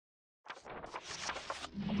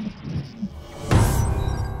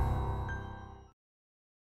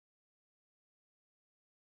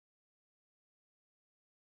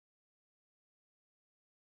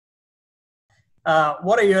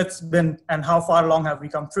What a year it's been, and how far along have we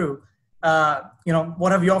come through?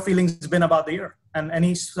 What have your feelings been about the year, and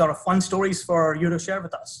any sort of fun stories for you to share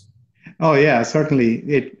with us? Oh yeah, certainly.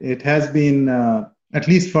 It has been at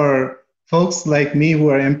least for folks like me who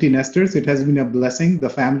are empty nesters, it has been a blessing. The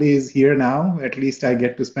family is here now. At least I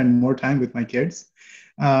get to spend more time with my kids.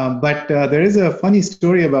 But there is a funny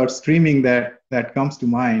story about streaming that comes to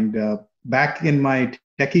mind. Back in my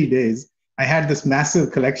techie days, I had this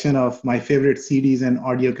massive collection of my favorite CDs and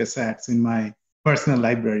audio cassettes in my personal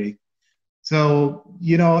library. So,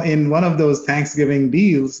 in one of those Thanksgiving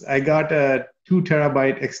deals, I got a 2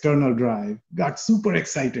 terabyte external drive, got super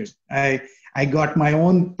excited. I got my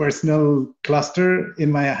own personal cluster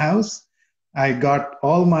in my house. I got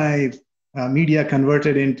all my media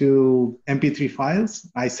converted into MP3 files.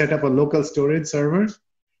 I set up a local storage server.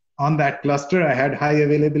 On that cluster, I had high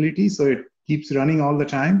availability, so it keeps running all the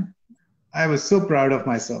time. I was so proud of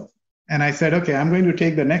myself. And I said, okay, I'm going to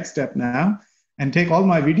take the next step now and take all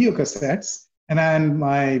my video cassettes and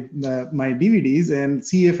my DVDs and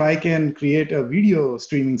see if I can create a video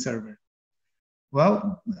streaming server.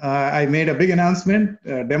 Well, I made a big announcement.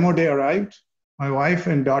 Demo day arrived. My wife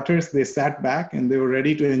and daughters, they sat back and they were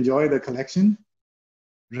ready to enjoy the collection.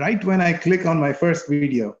 Right when I click on my first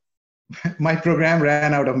video, my program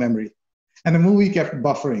ran out of memory and the movie kept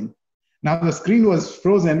buffering. Now the screen was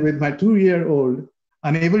frozen with my 2-year-old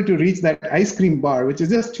unable to reach that ice cream bar, which is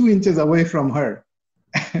just 2 inches away from her.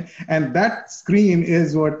 And that screen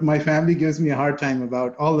is what my family gives me a hard time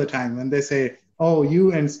about all the time. When they say, oh,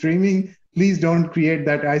 you and streaming, please don't create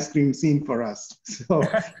that ice cream scene for us. So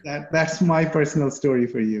that's my personal story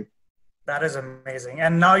for you. That is amazing.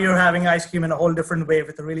 And now you're having ice cream in a whole different way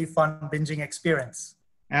with a really fun binging experience.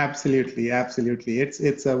 Absolutely, absolutely.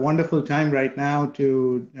 It's a wonderful time right now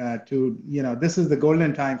to this is the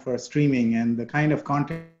golden time for streaming, and the kind of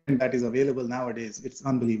content that is available nowadays, it's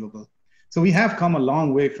unbelievable. So we have come a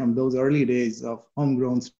long way from those early days of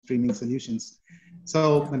homegrown streaming solutions.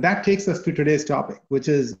 So that takes us to today's topic, which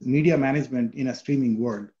is media management in a streaming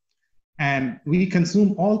world. And we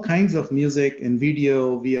consume all kinds of music and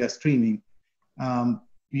video via streaming.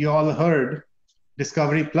 You all heard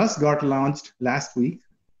Discovery Plus got launched last week.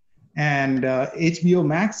 And HBO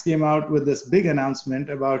Max came out with this big announcement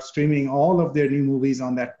about streaming all of their new movies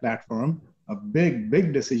on that platform, a big,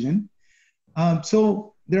 big decision.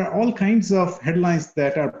 So there are all kinds of headlines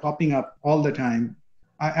that are popping up all the time.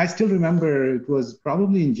 I still remember it was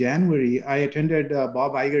probably in January, I attended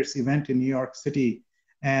Bob Iger's event in New York City,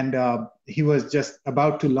 and he was just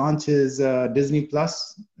about to launch his Disney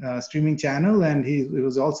Plus streaming channel, and he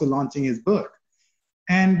was also launching his book.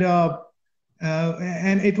 And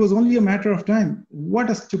it was only a matter of time.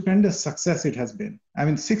 What a stupendous success it has been. I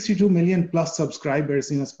mean, 62 million plus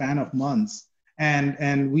subscribers in a span of months.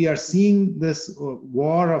 And we are seeing this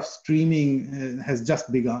war of streaming has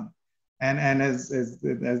just begun. And as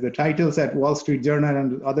the titles at Wall Street Journal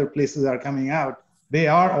and other places are coming out, they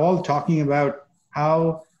are all talking about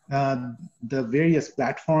how the various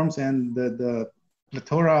platforms and the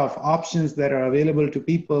plethora of options that are available to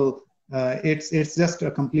people, it's just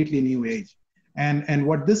a completely new age. And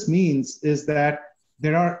what this means is that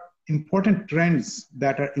there are important trends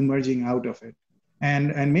that are emerging out of it.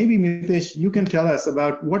 And maybe, Mitesh, you can tell us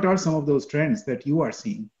about what are some of those trends that you are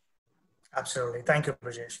seeing. Absolutely. Thank you,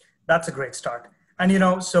 Brajesh. That's a great start.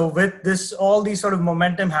 And, so with this, all these sort of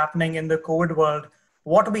momentum happening in the COVID world,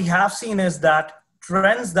 what we have seen is that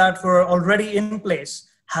trends that were already in place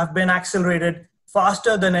have been accelerated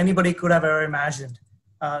faster than anybody could have ever imagined.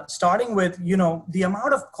 Starting with, the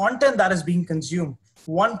amount of content that is being consumed,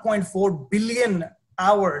 1.4 billion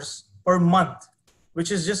hours per month,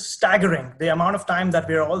 which is just staggering. The amount of time that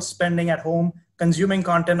we're all spending at home consuming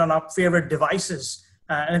content on our favorite devices.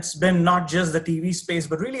 And it's been not just the TV space,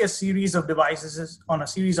 but really a series of devices on a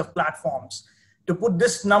series of platforms. To put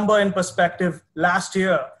this number in perspective, last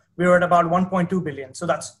year, we were at about 1.2 billion. So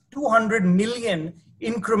that's 200 million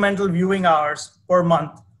incremental viewing hours per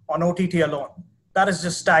month on OTT alone. That is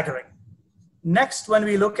just staggering. Next, when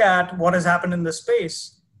we look at what has happened in the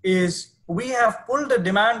space, is we have pulled the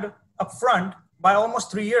demand up front by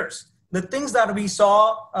almost 3 years. The things that we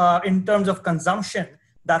saw in terms of consumption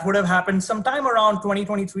that would have happened sometime around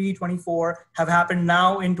 2023, 24 have happened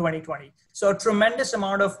now in 2020. So a tremendous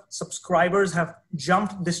amount of subscribers have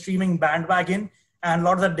jumped the streaming bandwagon, and a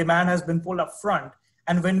lot of that demand has been pulled up front.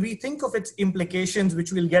 And when we think of its implications,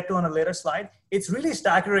 which we'll get to on a later slide, it's really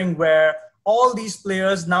staggering where all these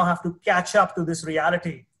players now have to catch up to this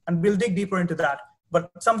reality. And we'll dig deeper into that,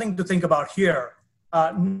 but something to think about here.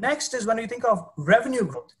 Next is when we think of revenue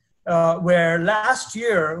growth, where last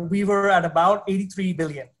year we were at about 83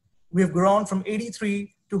 billion. we've grown from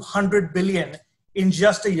 83 to 100 billion in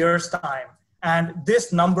just a year's time. And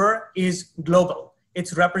this number is global.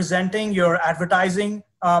 It's representing your advertising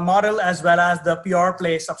model as well as the pure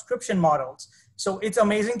play subscription models. So it's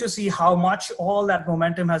amazing to see how much all that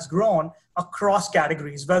momentum has grown across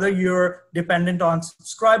categories, whether you're dependent on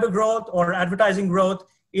subscriber growth or advertising growth,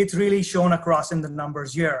 it's really shown across in the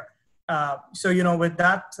numbers here. So, with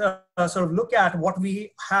that sort of look at what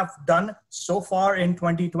we have done so far in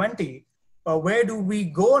 2020, where do we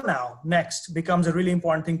go now next becomes a really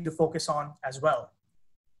important thing to focus on as well.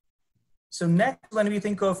 So next, when we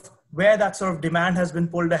think of where that sort of demand has been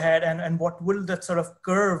pulled ahead and what will that sort of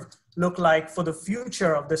curve look like for the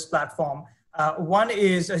future of this platform, one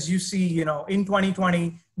is, as you see, in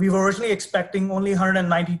 2020, we were originally expecting only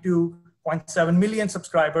 192.7 million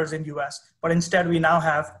subscribers in US, but instead we now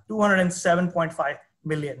have 207.5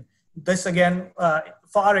 million. This again,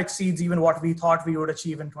 far exceeds even what we thought we would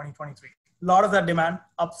achieve in 2023. A lot of that demand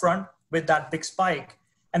upfront with that big spike.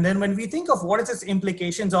 And then when we think of what is its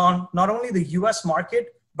implications on not only the US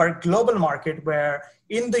market, but global market, where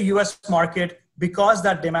in the US market, because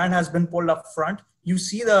that demand has been pulled up front, you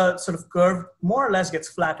see the sort of curve more or less gets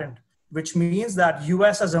flattened, which means that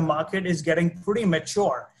US as a market is getting pretty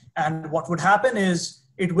mature. And what would happen is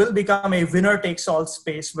it will become a winner takes all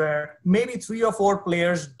space where maybe 3 or 4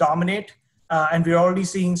 players dominate. And we're already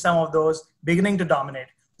seeing some of those beginning to dominate.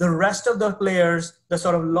 The rest of the players, the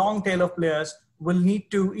sort of long tail of players, will need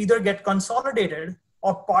to either get consolidated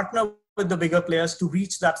or partner with the bigger players to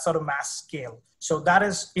reach that sort of mass scale. So that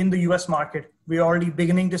is in the US market. We're already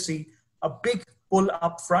beginning to see a big pull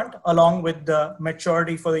up front along with the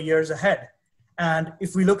maturity for the years ahead. And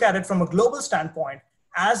if we look at it from a global standpoint,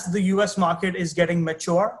 as the US market is getting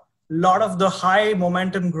mature, a lot of the high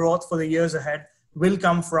momentum growth for the years ahead will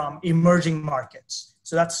come from emerging markets.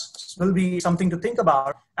 So that's will be something to think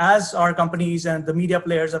about as our companies and the media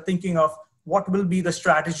players are thinking of what will be the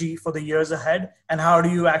strategy for the years ahead and how do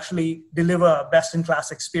you actually deliver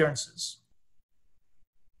best-in-class experiences.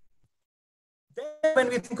 Then when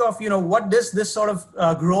we think of, what does this sort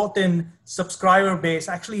of growth in subscriber base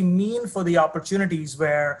actually mean for the opportunities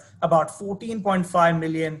where about 14.5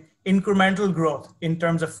 million incremental growth in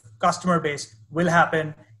terms of customer base will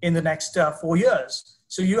happen in the next 4 years.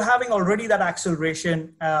 So you're having already that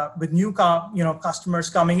acceleration with new customers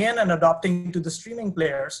coming in and adopting to the streaming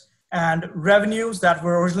players. And revenues that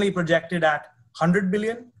were originally projected at 100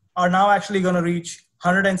 billion are now actually going to reach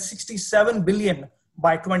 167 billion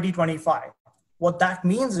by 2025. What that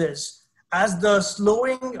means is, as the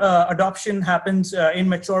slowing adoption happens in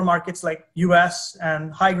mature markets like US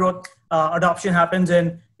and high growth adoption happens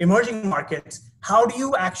in emerging markets, how do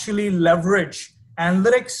you actually leverage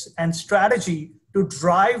analytics and strategy to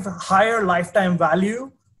drive higher lifetime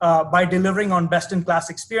value by delivering on best-in-class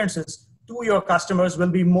experiences to your customers will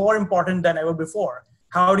be more important than ever before.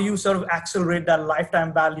 How do you sort of accelerate that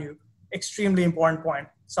lifetime value? Extremely important point,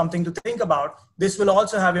 something to think about. This will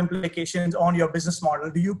also have implications on your business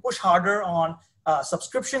model. Do you push harder on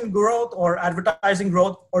subscription growth or advertising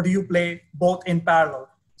growth, or do you play both in parallel?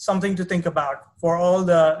 Something to think about for all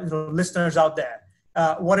the listeners out there.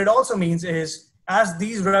 What it also means is, as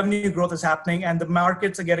these revenue growth is happening and the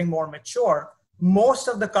markets are getting more mature, most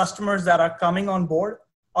of the customers that are coming on board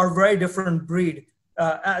are very different breed.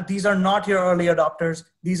 These are not your early adopters.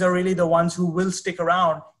 These are really the ones who will stick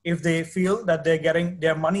around if they feel that they're getting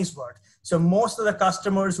their money's worth. So most of the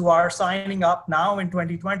customers who are signing up now in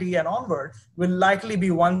 2020 and onward will likely be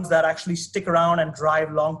ones that actually stick around and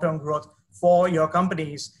drive long-term growth for your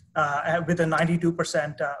companies with a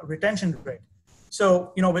 92% retention rate.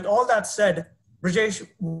 So, with all that said, Brajesh,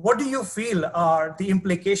 what do you feel are the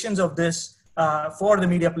implications of this for the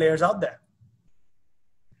media players out there?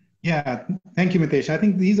 Yeah, thank you, Mitesh. I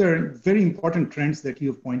think these are very important trends that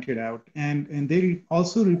you've pointed out, and they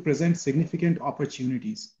also represent significant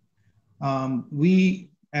opportunities.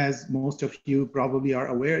 We, as most of you probably are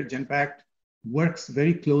aware, Genpact works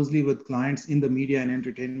very closely with clients in the media and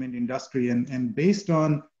entertainment industry. And based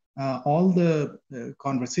on all the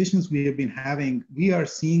conversations we have been having, we are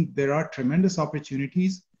seeing there are tremendous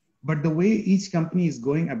opportunities, but the way each company is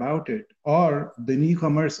going about it, or the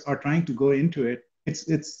newcomers are trying to go into it,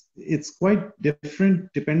 it's quite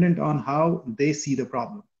different dependent on how they see the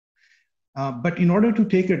problem. But in order to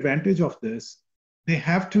take advantage of this, they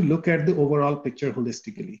have to look at the overall picture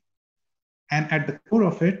holistically. And at the core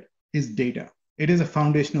of it is data. It is a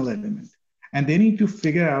foundational element. And they need to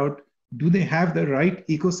figure out, do they have the right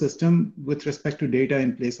ecosystem with respect to data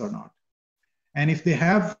in place or not? And if they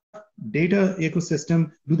have data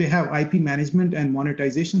ecosystem, do they have IP management and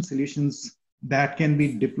monetization solutions that can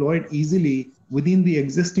be deployed easily within the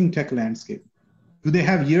existing tech landscape? Do they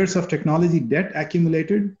have years of technology debt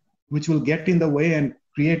accumulated, which will get in the way and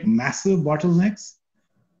create massive bottlenecks?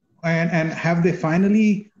 And have they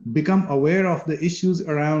finally become aware of the issues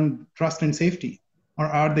around trust and safety? Or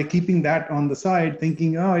are they keeping that on the side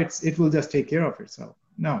thinking, oh, it will just take care of itself?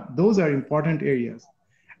 No, those are important areas.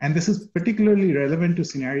 And this is particularly relevant to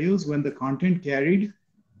scenarios when the content carried,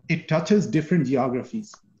 it touches different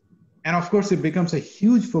geographies. And of course, it becomes a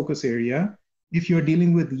huge focus area if you're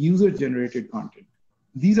dealing with user-generated content.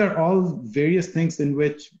 These are all various things in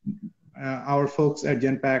which our folks at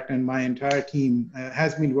Genpact and my entire team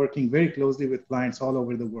has been working very closely with clients all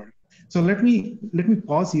over the world. So let me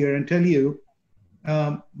pause here and tell you,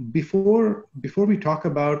 before we talk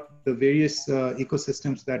about the various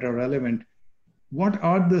ecosystems that are relevant, what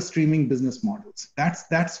are the streaming business models?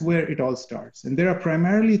 That's where it all starts. And there are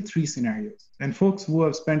primarily three scenarios. And folks who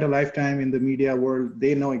have spent a lifetime in the media world,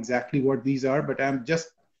 they know exactly what these are, but I'm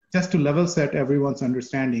just to level set everyone's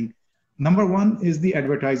understanding. Number one is the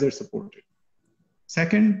advertiser supported.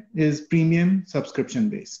 Second is premium subscription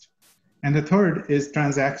based. And the third is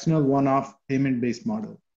transactional one-off payment based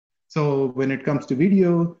model. So when it comes to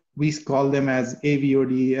video, we call them as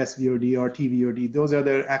AVOD, SVOD, or TVOD. Those are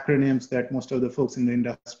the acronyms that most of the folks in the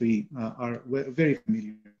industry are very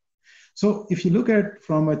familiar with. So if you look at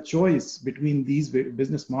from a choice between these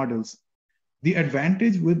business models, the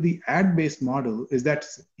advantage with the ad-based model is that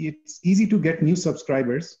it's easy to get new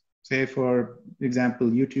subscribers. Say, for example,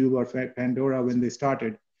 YouTube or Pandora, when they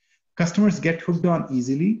started, customers get hooked on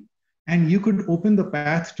easily, and you could open the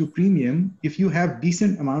path to premium if you have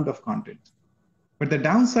decent amount of content. But the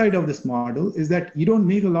downside of this model is that you don't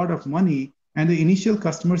make a lot of money, and the initial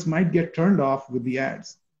customers might get turned off with the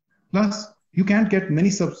ads. Plus, you can't get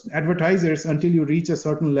many advertisers until you reach a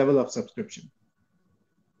certain level of subscription.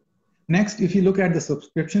 Next, if you look at the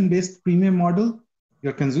subscription-based premium model,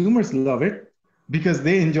 your consumers love it because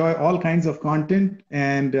they enjoy all kinds of content,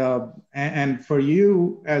 and for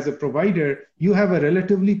you as a provider, you have a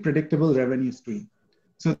relatively predictable revenue stream.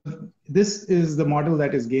 So this is the model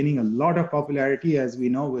that is gaining a lot of popularity, as we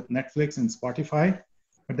know, with Netflix and Spotify.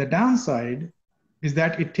 But the downside is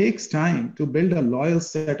that it takes time to build a loyal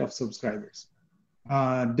set of subscribers.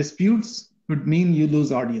 Disputes could mean you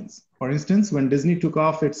lose audience. For instance, when Disney took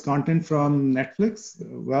off its content from Netflix,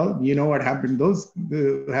 well, you know what happened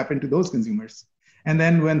to those consumers. And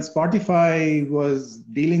then when Spotify was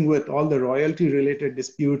dealing with all the royalty-related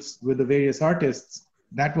disputes with the various artists,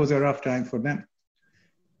 that was a rough time for them.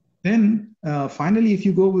 Then finally, if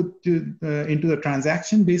you go into the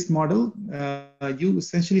transaction-based model, you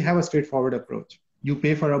essentially have a straightforward approach. You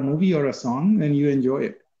pay for a movie or a song and you enjoy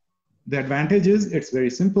it. The advantage is it's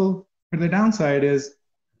very simple, but the downside is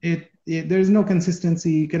there is no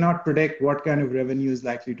consistency. You cannot predict what kind of revenue is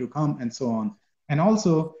likely to come and so on. And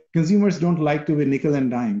also, consumers don't like to be nickel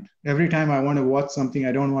and dimed. Every time I want to watch something,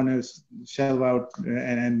 I don't want to shell out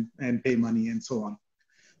and pay money and so on.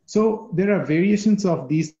 So there are variations of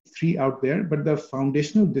these three out there, but the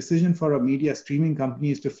foundational decision for a media streaming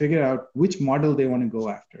company is to figure out which model they want to go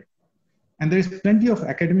after. And there's plenty of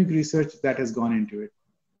academic research that has gone into it.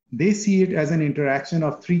 They see it as an interaction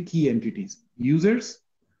of three key entities: users,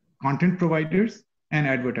 content providers, and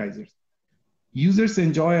advertisers. Users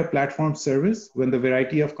enjoy a platform service when the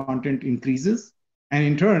variety of content increases. And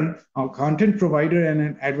in turn, a content provider and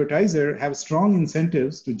an advertiser have strong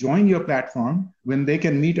incentives to join your platform when they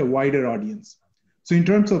can meet a wider audience. So in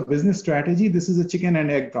terms of business strategy, this is a chicken and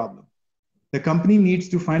egg problem. The company needs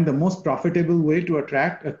to find the most profitable way to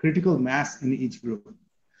attract a critical mass in each group.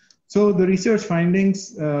 So the research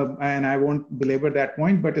findings, and I won't belabor that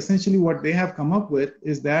point, but essentially what they have come up with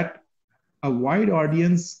is that a wide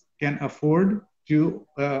audience can afford to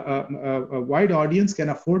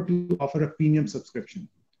offer a premium subscription.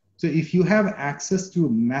 So if you have access to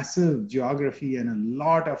massive geography and a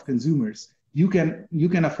lot of consumers, you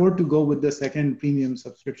can afford to go with the second premium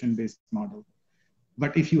subscription-based model.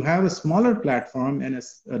 But if you have a smaller platform and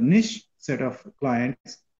a niche set of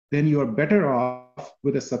clients, then you are better off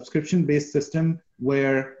with a subscription-based system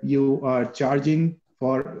where you are charging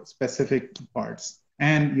for specific parts,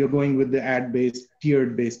 and you're going with the ad-based,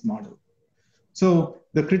 tiered-based model. So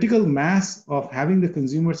the critical mass of having the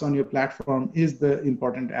consumers on your platform is the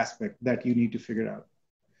important aspect that you need to figure out.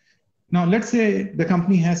 Now, let's say the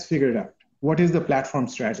company has figured out what is the platform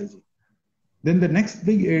strategy. Then the next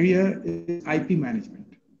big area is IP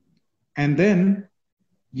management. And then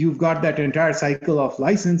you've got that entire cycle of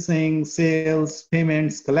licensing, sales,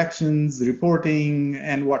 payments, collections, reporting,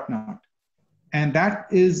 and whatnot. And that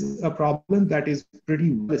is a problem that is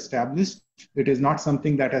pretty well established. It is not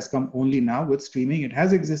something that has come only now with streaming. It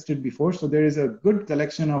has existed before. So there is a good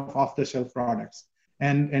collection of off-the-shelf products.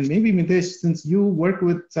 And maybe Mitesh, since you work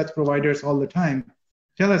with such providers all the time,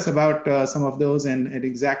 tell us about some of those and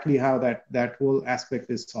exactly how that whole aspect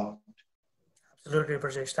is solved. Absolutely,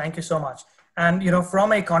 Brajesh. Thank you so much. And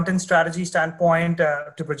from a content strategy standpoint,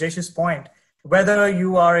 to Brajesh's point, whether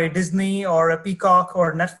you are a Disney or a Peacock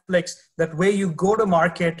or Netflix, that way you go to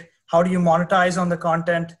market, how do you monetize on the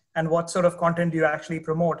content, and what sort of content do you actually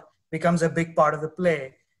promote becomes a big part of the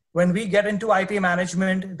play. When we get into IP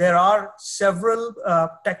management, there are several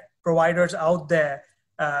tech providers out there,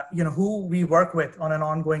 who we work with on an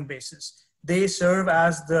ongoing basis. They serve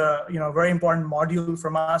as the very important module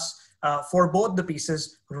from us for both the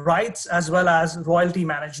pieces, rights as well as royalty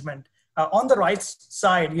management. On the rights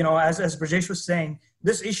side, as Brajesh was saying,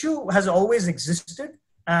 this issue has always existed,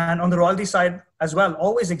 and on the royalty side as well,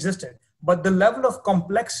 always existed. But the level of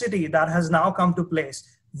complexity that has now come to place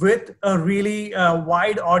with a really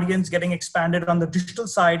wide audience getting expanded on the digital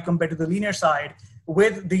side compared to the linear side,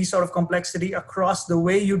 with the sort of complexity across the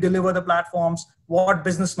way you deliver the platforms, what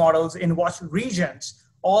business models, in what regions,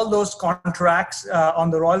 all those contracts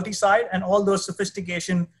on the royalty side, and all those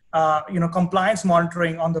sophistication, compliance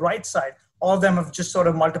monitoring on the right side, all of them have just sort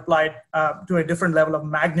of multiplied to a different level of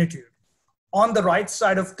magnitude. On the right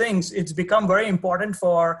side of things, it's become very important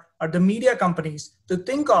for the media companies to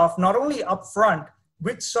think of not only upfront,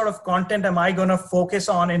 which sort of content am I going to focus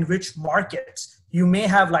on in which markets? You may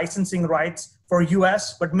have licensing rights for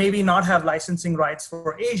US, but maybe not have licensing rights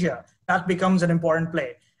for Asia. That becomes an important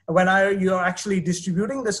play. When you're actually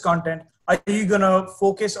distributing this content, are you going to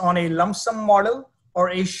focus on a lump sum model or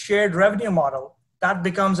a shared revenue model? That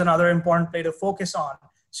becomes another important play to focus on.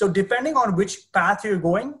 So depending on which path you're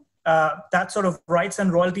going, that sort of rights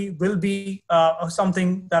and royalty will be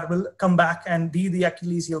something that will come back and be the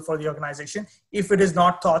Achilles heel for the organization if it is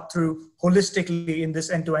not thought through holistically in this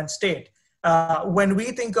end-to-end state. When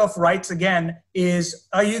we think of rights again,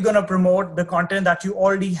 are you going to promote the content that you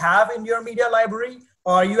already have in your media library?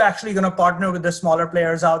 Or are you actually going to partner with the smaller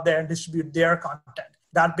players out there and distribute their content?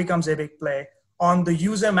 That becomes a big play. On the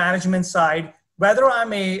user management side, whether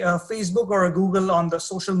I'm a Facebook or a Google on the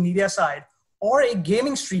social media side, or a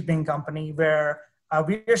gaming streaming company where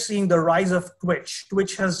we are seeing the rise of Twitch.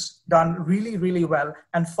 Twitch has done really, really well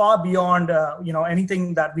and far beyond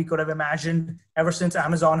anything that we could have imagined ever since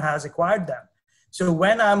Amazon has acquired them. So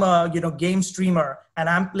when I'm a game streamer and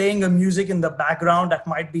I'm playing a music in the background that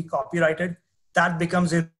might be copyrighted, that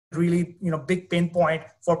becomes a really big pain point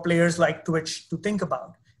for players like Twitch to think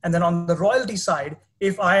about. And then on the royalty side,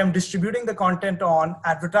 if I am distributing the content on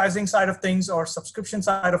advertising side of things or subscription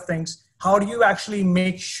side of things, how do you actually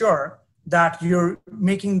make sure that you're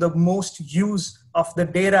making the most use of the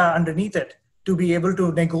data underneath it to be able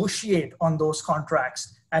to negotiate on those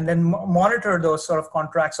contracts and then monitor those sort of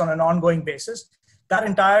contracts on an ongoing basis? That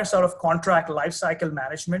entire sort of contract lifecycle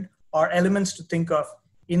management are elements to think of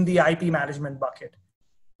in the IP management bucket.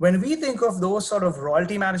 When we think of those sort of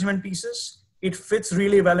royalty management pieces, it fits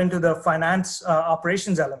really well into the finance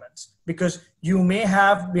operations elements, because you may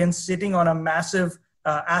have been sitting on a massive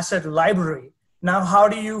asset library. Now, how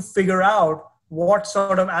do you figure out what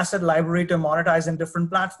sort of asset library to monetize in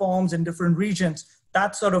different platforms, in different regions?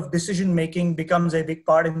 That sort of decision-making becomes a big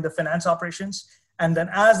part in the finance operations. And then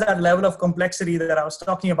as that level of complexity that I was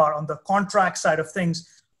talking about on the contract side of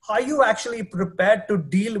things, how are you actually prepared to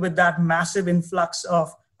deal with that massive influx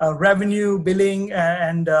of revenue, billing,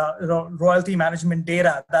 and royalty management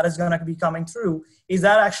data that is going to be coming through? Is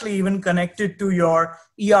that actually even connected to your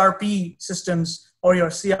ERP systems or your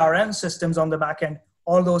CRM systems on the back end?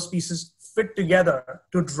 All those pieces fit together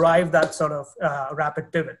to drive that sort of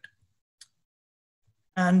rapid pivot.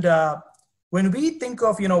 And when we think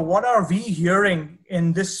of, what are we hearing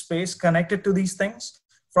in this space connected to these things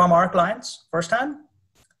from our clients firsthand,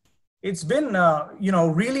 it's been,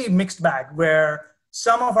 really mixed bag, where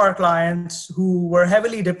some of our clients who were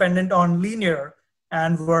heavily dependent on linear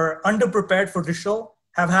and were underprepared for digital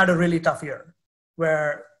have had a really tough year,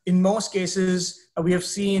 where in most cases, we have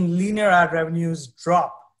seen linear ad revenues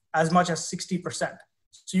drop as much as 60%.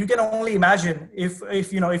 So you can only imagine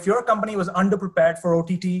if your company was underprepared for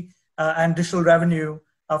OTT and digital revenue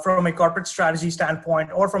from a corporate strategy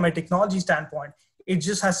standpoint or from a technology standpoint, it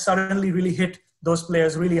just has suddenly really hit those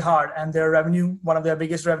players really hard, and their revenue, one of their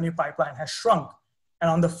biggest revenue pipeline, has shrunk. And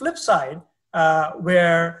on the flip side,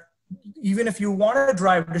 where even if you want to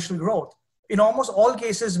drive digital growth, in almost all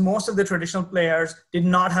cases, most of the traditional players did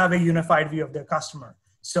not have a unified view of their customer.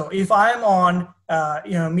 So if I'm on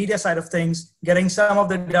media side of things, getting some of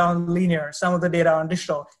the data on linear, some of the data on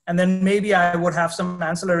digital, and then maybe I would have some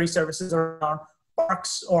ancillary services around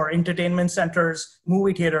parks or entertainment centers,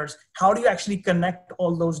 movie theaters. How do you actually connect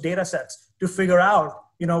all those data sets to figure out,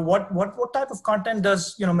 what type of content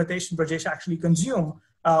does, Mitesh and Brajesh actually consume?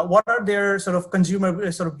 What are their sort of consumer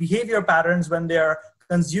sort of behavior patterns when they're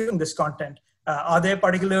consuming this content? Are there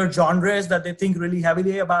particular genres that they think really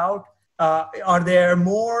heavily about? Are there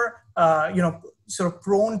more, sort of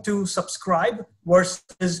prone to subscribe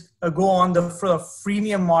versus go on the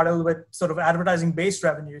freemium model with sort of advertising-based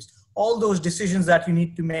revenues? All those decisions that you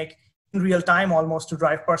need to make in real time almost to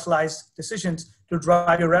drive personalized decisions to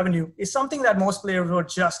drive your revenue is something that most players were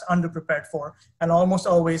just underprepared for. And almost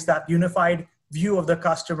always that unified view of the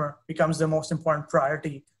customer becomes the most important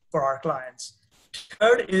priority for our clients.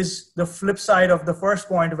 Third is the flip side of the first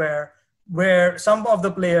point where some of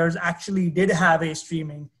the players actually did have a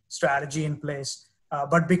streaming strategy in place.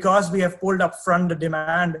 But because we have pulled up front the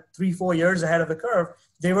demand 3-4 years ahead of the curve,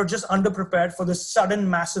 they were just underprepared for this sudden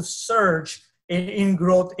massive surge in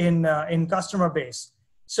growth in customer base.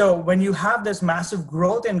 So when you have this massive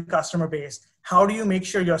growth in customer base, how do you make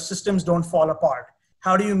sure your systems don't fall apart?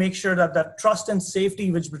 How do you make sure that that trust and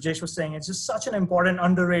safety, which Brajesh was saying, is just such an important,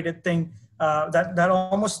 underrated thing that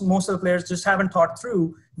almost most of the players just haven't thought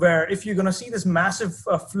through, where if you're going to see this massive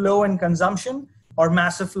flow in consumption or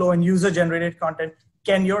massive flow in user-generated content,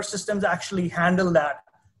 can your systems actually handle that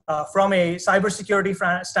from a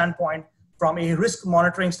cybersecurity standpoint, from a risk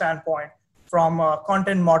monitoring standpoint, from a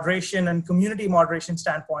content moderation and community moderation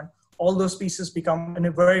standpoint? All those pieces become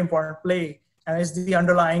a very important play, and is the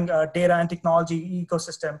underlying data and technology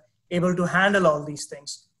ecosystem able to handle all these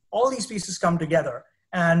things? All these pieces come together.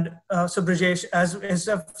 And so Brajesh, as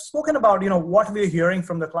I've spoken about, what we're hearing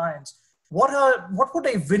from the clients, what would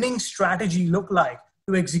a winning strategy look like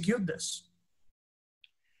to execute this?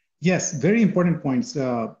 Yes, very important points,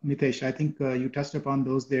 Mitesh. I think you touched upon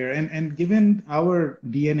those there. And given our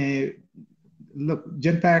DNA, look,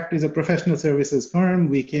 Genpact is a professional services firm.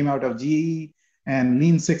 We came out of GE, and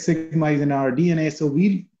Lean Six Sigma is in our DNA. So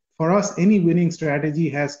for us, any winning strategy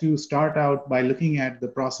has to start out by looking at the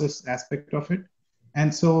process aspect of it.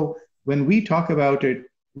 And so when we talk about it,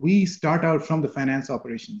 we start out from the finance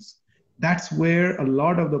operations. That's where a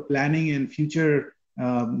lot of the planning and future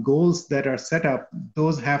goals that are set up,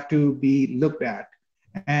 those have to be looked at.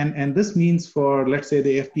 And this means for, let's say,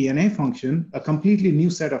 the FP&A function, a completely new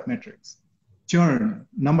set of metrics. Churn,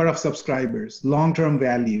 number of subscribers, long-term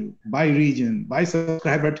value, by region, by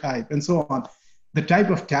subscriber type, and so on. The type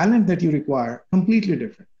of talent that you require, completely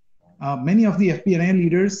different. Many of the FP&A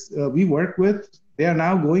leaders we work with, they are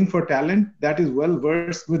now going for talent that is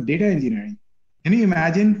well-versed with data engineering. Can you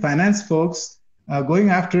imagine finance folks going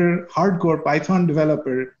after hardcore Python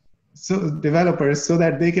developers so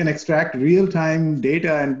that they can extract real-time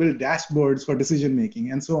data and build dashboards for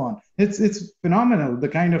decision-making and so on? It's phenomenal, the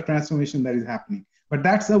kind of transformation that is happening. But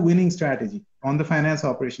that's a winning strategy on the finance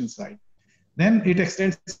operations side. Then it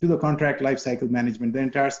extends to the contract lifecycle management, the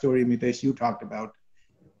entire story, Mitesh, you talked about.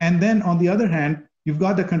 And then on the other hand, you've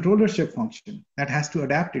got the controllership function that has to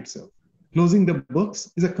adapt itself. Closing the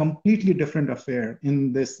books is a completely different affair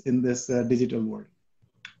in this digital world.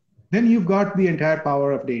 Then you've got the entire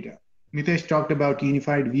power of data. Mitesh talked about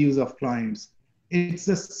unified views of clients. It's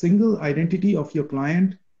a single identity of your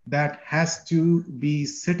client that has to be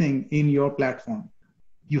sitting in your platform.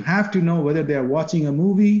 You have to know whether they are watching a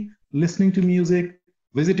movie, listening to music,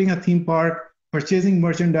 visiting a theme park, purchasing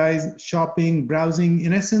merchandise, shopping, browsing,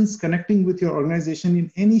 in essence, connecting with your organization in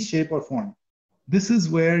any shape or form. This is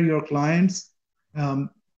where your clients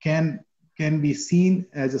can be seen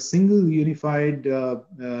as a single unified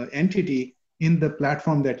entity in the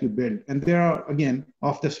platform that you build. And there are, again,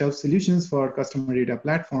 off-the-shelf solutions for customer data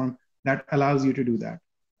platform that allows you to do that.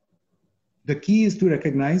 The key is to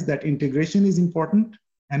recognize that integration is important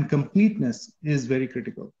and completeness is very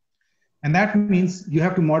critical. And that means you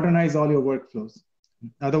have to modernize all your workflows.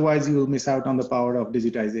 Otherwise, you will miss out on the power of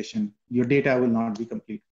digitization. Your data will not be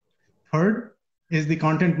complete. Third is the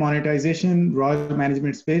content monetization, royalty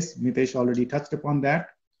management space. Mitesh already touched upon that.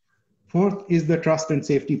 Fourth is the trust and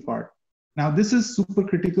safety part. Now, this is super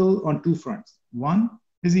critical on two fronts. One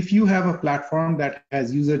is if you have a platform that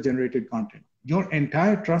has user-generated content, your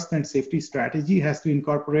entire trust and safety strategy has to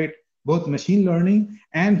incorporate both machine learning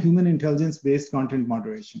and human intelligence-based content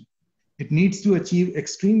moderation. It needs to achieve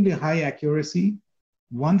extremely high accuracy.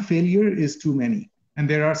 One failure is too many, and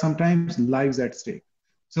there are sometimes lives at stake.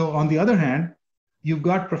 So on the other hand, you've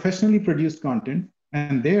got professionally produced content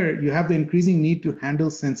And there you have the increasing need to handle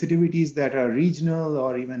sensitivities that are regional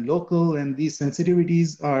or even local. And these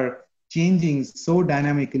sensitivities are changing so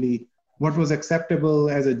dynamically. What was acceptable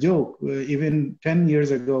as a joke even 10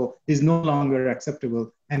 years ago is no longer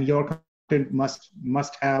acceptable. And your content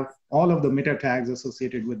must have all of the meta tags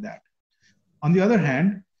associated with that. On the other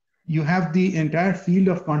hand, you have the entire field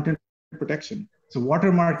of content protection. So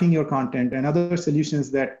watermarking your content and other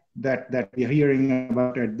solutions that we are hearing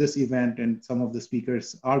about at this event and some of the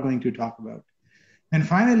speakers are going to talk about. And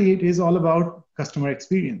finally, it is all about customer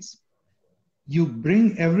experience. You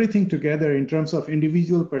bring everything together in terms of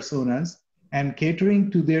individual personas and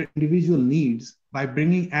catering to their individual needs by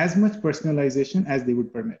bringing as much personalization as they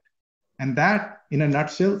would permit. And that, in a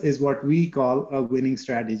nutshell, is what we call a winning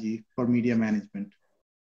strategy for media management.